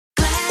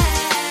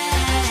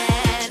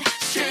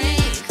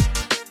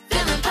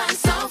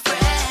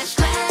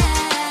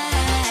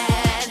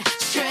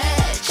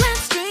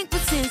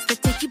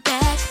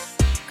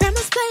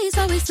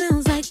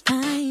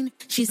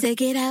She said,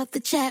 get out the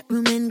chat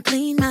room and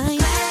clean my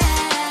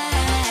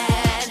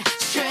Glad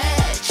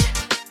stretch.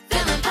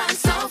 Feeling fine,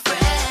 so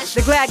fresh.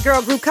 The Glad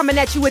Girl Group coming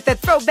at you with a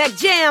throwback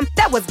jam.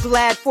 That was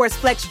Glad Force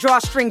Flex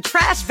Drawstring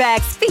Trash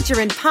Bags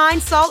featuring Pine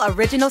Sol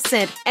Original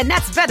Scent. And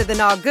that's better than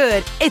all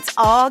good. It's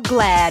all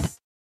Glad.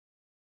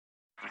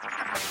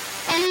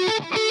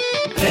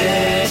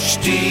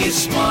 HD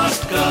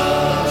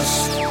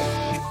Smartcast.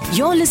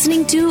 You're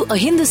listening to a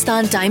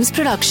Hindustan Times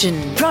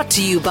production brought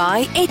to you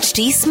by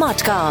HD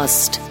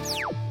Smartcast.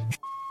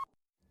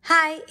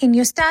 Hi, in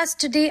your stars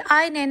today,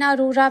 I, Naina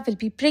Arora, will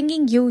be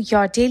bringing you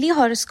your daily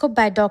horoscope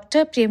by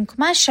Dr. Prem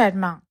Kumar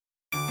Sharma.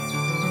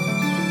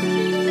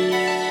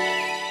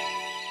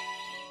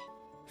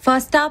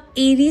 First up,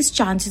 Aries,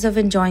 chances of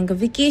enjoying a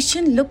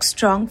vacation look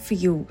strong for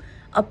you.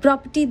 A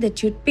property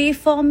that you'd pay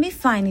for may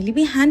finally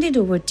be handed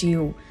over to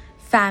you.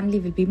 Family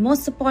will be more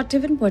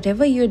supportive in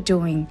whatever you're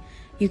doing.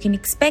 You can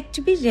expect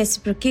to be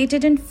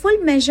reciprocated in full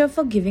measure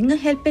for giving a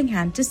helping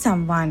hand to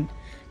someone.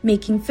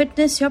 Making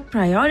fitness your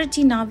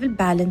priority now will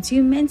balance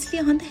you immensely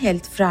on the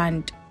health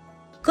front.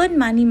 Good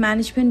money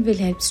management will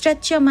help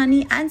stretch your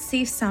money and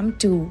save some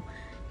too.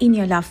 In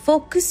your love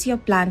focus, your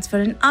plans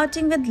for an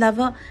outing with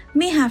lover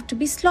may have to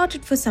be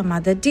slotted for some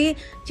other day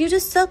due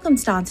to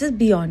circumstances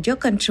beyond your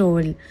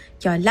control.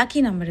 Your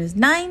lucky number is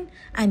 9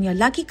 and your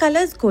lucky color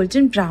is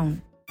golden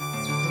brown.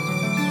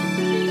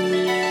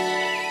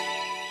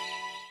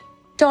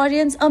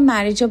 Taurians, a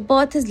marriage or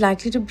birth is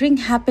likely to bring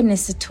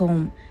happiness at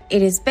home.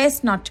 It is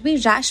best not to be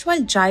rash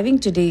while driving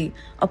today.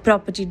 A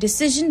property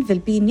decision will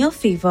be in your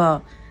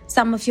favor.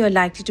 Some of you are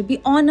likely to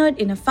be honored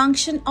in a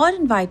function or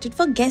invited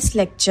for guest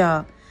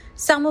lecture.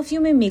 Some of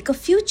you may make a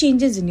few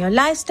changes in your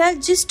lifestyle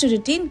just to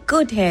retain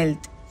good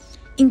health.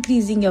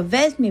 Increasing your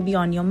wealth may be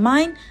on your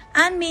mind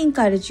and may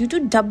encourage you to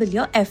double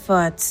your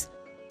efforts.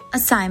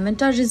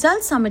 Assignment or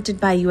result submitted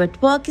by you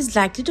at work is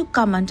likely to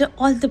come under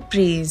all the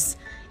praise.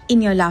 In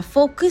your love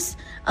focus,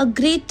 a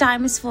great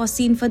time is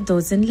foreseen for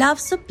those in love,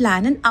 so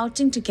plan an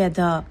outing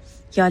together.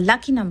 Your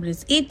lucky number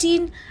is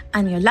 18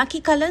 and your lucky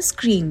color is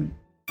cream.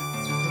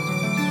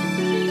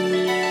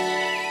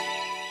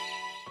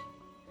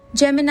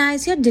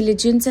 Geminis, your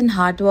diligence and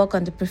hard work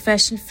on the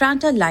professional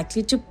front are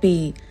likely to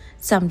pay.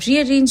 Some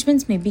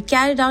rearrangements may be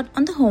carried out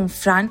on the home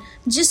front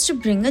just to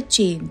bring a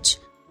change.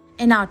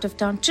 An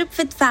out-of-town trip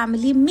with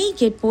family may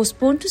get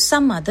postponed to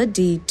some other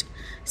date.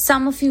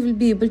 Some of you will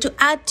be able to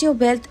add to your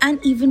wealth and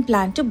even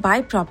plan to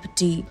buy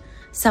property.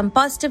 Some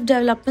positive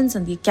developments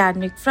on the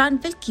academic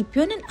front will keep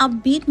you in an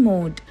upbeat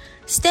mode.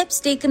 Steps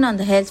taken on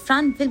the health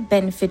front will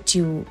benefit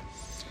you.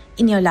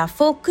 In your love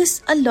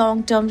focus, a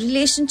long-term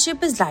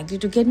relationship is likely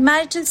to get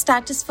marital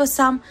status for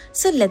some,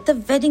 so let the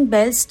wedding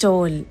bells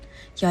toll.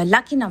 Your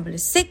lucky number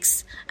is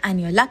 6 and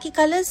your lucky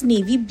color is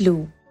navy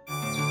blue.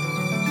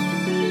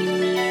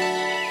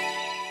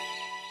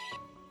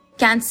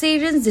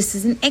 Cancerians, this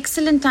is an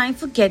excellent time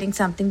for getting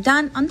something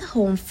done on the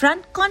home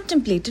front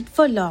contemplated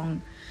for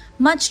long.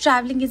 Much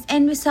traveling is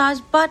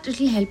envisaged, but it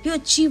will help you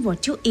achieve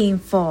what you aim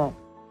for.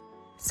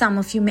 Some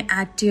of you may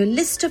add to your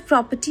list of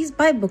properties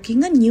by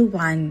booking a new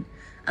one.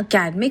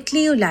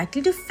 Academically, you're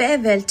likely to fare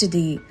well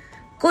today.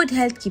 Good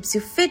health keeps you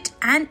fit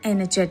and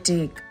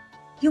energetic.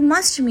 You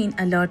must remain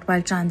alert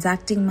while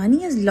transacting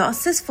money as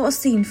losses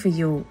foreseen for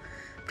you.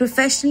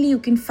 Professionally, you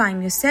can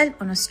find yourself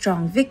on a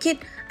strong wicket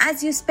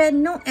as you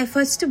spend no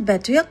efforts to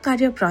better your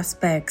career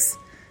prospects.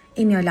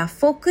 In your love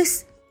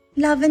focus,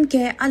 love and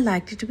care are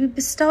likely to be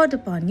bestowed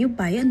upon you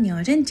by your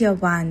near and dear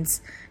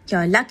ones.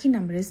 Your lucky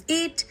number is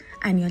 8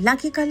 and your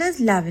lucky color is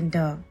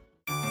lavender.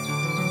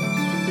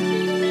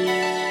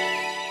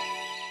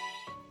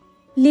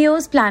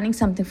 Leos, planning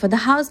something for the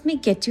house may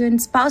get you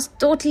and spouse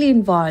totally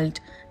involved.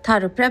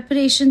 Thorough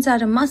preparations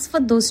are a must for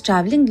those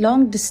traveling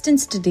long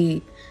distance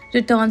today.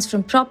 Returns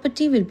from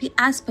property will be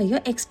as per your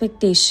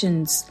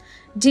expectations.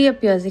 Day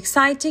appears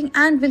exciting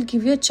and will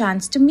give you a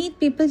chance to meet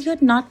people you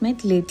had not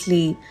met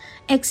lately.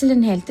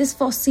 Excellent health is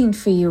foreseen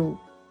for you.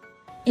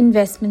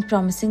 Investment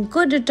promising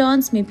good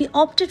returns may be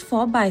opted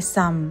for by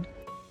some.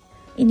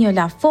 In your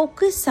love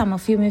focus, some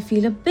of you may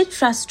feel a bit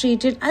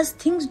frustrated as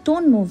things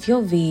don't move your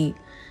way.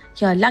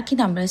 Your lucky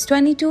number is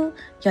 22,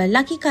 your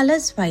lucky color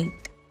is white.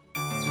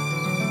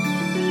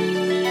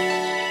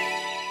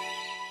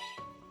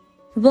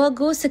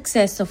 Virgo,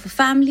 success of a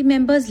family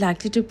member is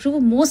likely to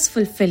prove most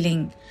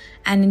fulfilling.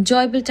 An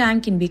enjoyable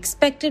time can be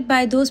expected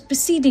by those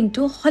proceeding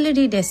to a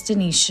holiday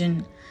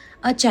destination.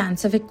 A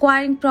chance of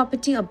acquiring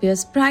property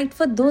appears bright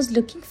for those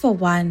looking for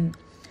one.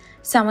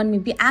 Someone may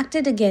be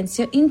acted against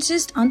your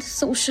interest on the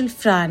social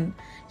front.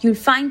 You'll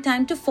find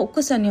time to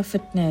focus on your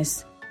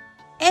fitness.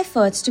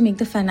 Efforts to make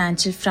the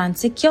financial front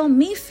secure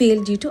may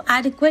fail due to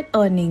adequate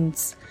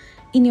earnings.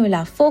 In your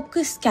love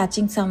focus,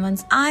 catching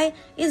someone's eye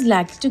is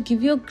likely to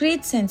give you a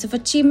great sense of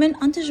achievement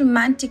on the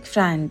romantic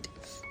front.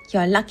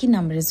 Your lucky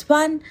number is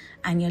 1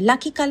 and your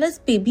lucky color is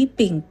baby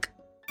pink.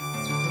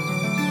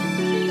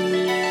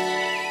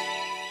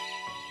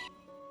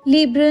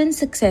 Libran,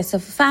 success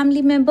of a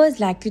family member is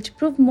likely to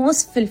prove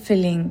most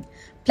fulfilling.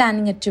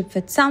 Planning a trip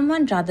with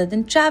someone rather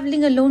than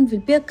traveling alone will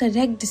be a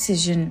correct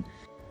decision.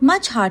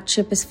 Much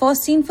hardship is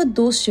foreseen for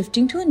those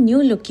shifting to a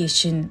new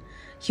location.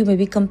 You may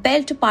be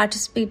compelled to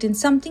participate in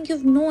something you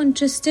have no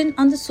interest in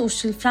on the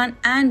social front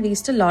and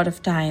waste a lot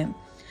of time.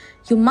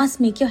 You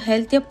must make your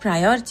health your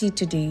priority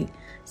today.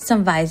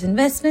 Some wise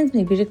investments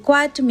may be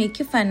required to make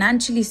you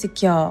financially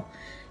secure.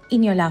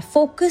 In your love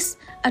focus,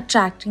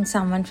 attracting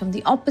someone from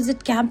the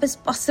opposite camp is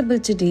possible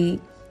today.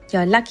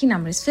 Your lucky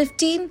number is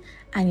 15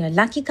 and your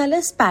lucky color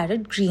is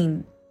parrot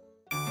green.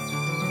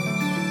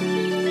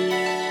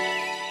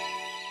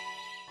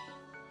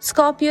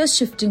 Scorpios,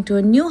 shifting to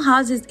a new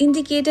house is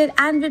indicated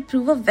and will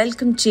prove a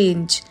welcome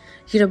change.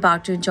 You're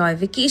about to enjoy a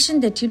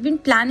vacation that you've been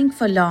planning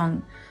for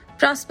long.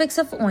 Prospects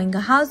of owning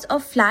a house or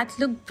flat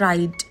look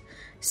bright.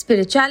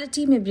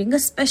 Spirituality may bring a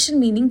special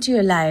meaning to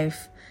your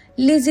life.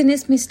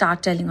 Laziness may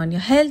start telling on your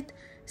health.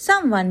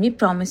 Someone may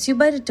promise you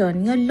by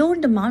returning a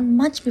loaned amount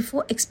much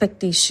before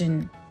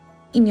expectation.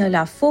 In your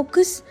love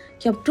focus,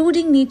 your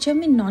brooding nature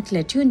may not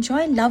let you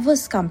enjoy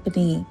lovers'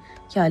 company.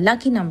 Your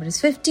lucky number is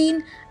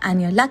 15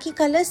 and your lucky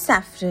color is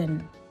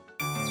saffron.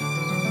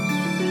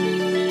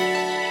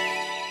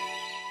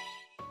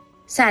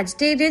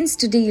 Sagittarians,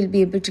 today you'll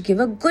be able to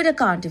give a good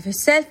account of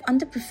yourself on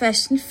the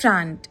professional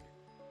front.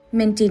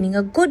 Maintaining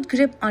a good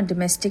grip on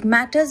domestic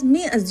matters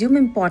may assume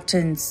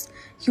importance.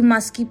 You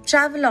must keep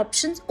travel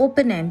options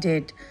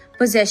open-ended.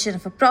 Possession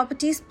of a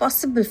property is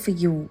possible for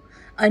you.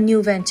 A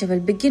new venture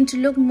will begin to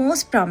look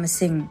most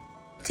promising.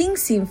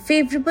 Things seem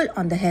favorable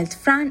on the health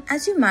front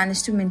as you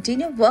manage to maintain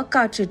your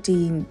workout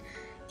routine.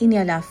 In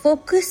your love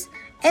focus,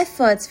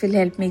 efforts will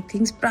help make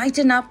things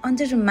brighten up on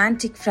the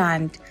romantic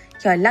front.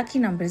 Your lucky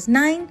number is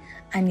 9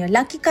 and your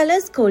lucky color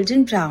is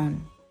golden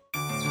brown.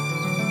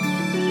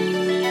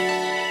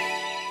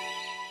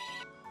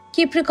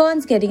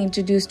 Capricorns, getting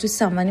introduced to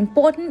someone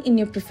important in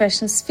your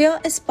professional sphere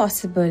is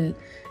possible.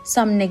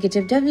 Some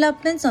negative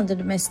developments on the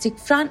domestic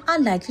front are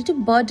likely to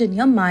burden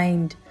your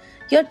mind.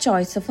 Your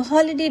choice of a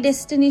holiday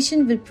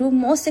destination will prove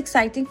most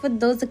exciting for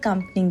those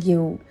accompanying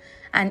you.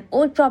 An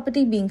old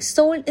property being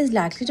sold is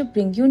likely to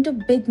bring you into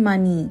big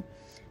money.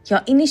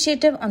 Your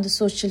initiative on the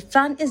social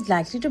front is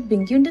likely to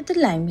bring you into the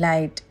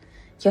limelight.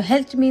 Your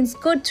health remains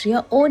good through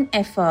your own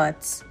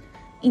efforts.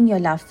 In your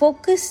love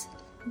focus,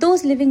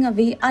 those living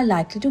away are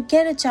likely to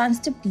get a chance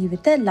to be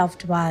with their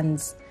loved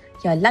ones.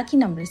 Your lucky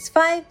number is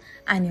 5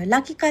 and your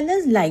lucky color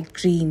is light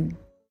green.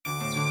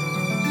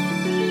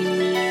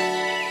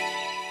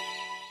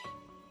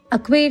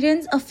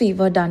 Aquarians, a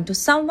favor done to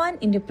someone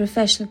in your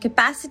professional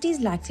capacity is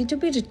likely to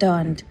be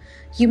returned.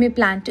 You may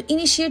plan to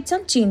initiate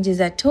some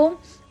changes at home,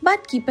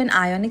 but keep an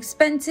eye on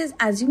expenses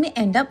as you may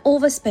end up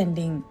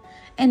overspending.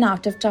 An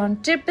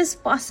out-of-town trip is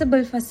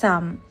possible for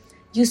some.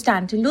 You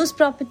stand to lose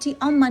property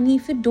or money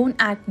if you don't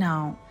act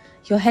now.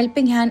 Your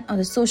helping hand on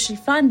the social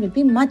front will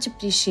be much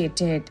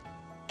appreciated.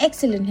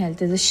 Excellent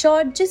health is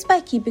assured just by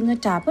keeping a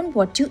tab on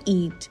what you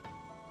eat.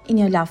 In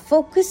your love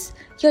focus,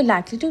 you're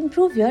likely to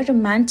improve your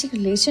romantic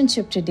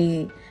relationship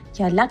today.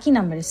 Your lucky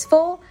number is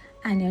 4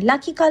 and your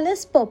lucky color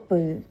is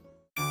purple.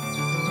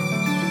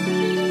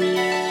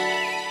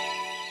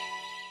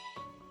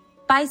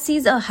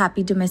 Pisces, a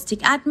happy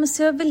domestic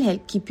atmosphere will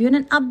help keep you in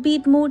an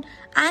upbeat mood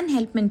and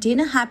help maintain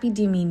a happy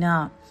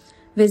demeanor.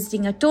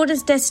 Visiting a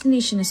tourist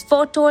destination is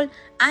foretold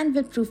and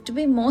will prove to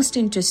be most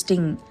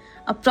interesting.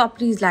 A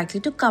property is likely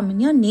to come in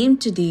your name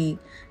today.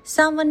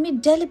 Someone may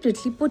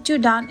deliberately put you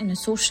down in a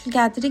social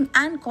gathering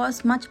and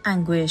cause much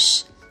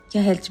anguish.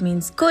 Your health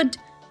remains good.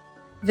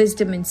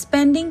 Wisdom in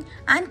spending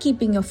and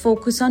keeping your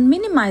focus on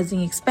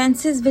minimizing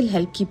expenses will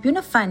help keep you in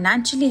a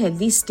financially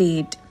healthy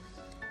state.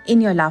 In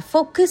your love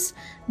focus,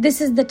 this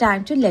is the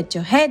time to let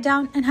your hair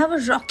down and have a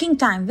rocking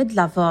time with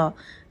lover.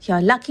 Your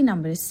lucky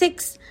number is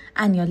 6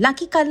 and your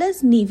lucky color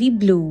is navy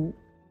blue.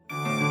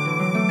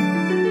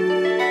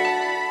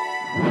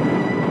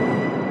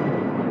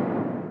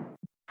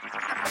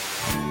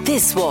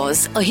 This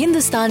was a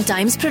Hindustan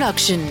Times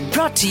production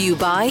brought to you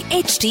by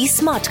HT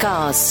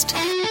Smartcast.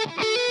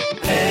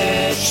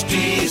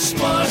 HT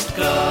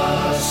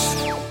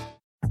Smartcast.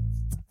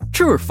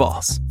 True or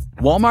false?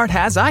 Walmart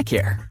has eye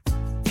care.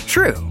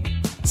 True.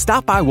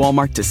 Stop by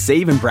Walmart to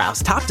save and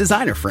browse top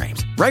designer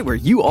frames right where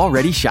you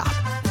already shop.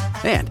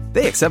 And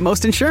they accept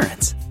most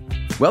insurance.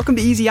 Welcome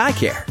to Easy Eye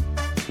Care.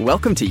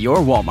 Welcome to your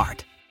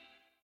Walmart.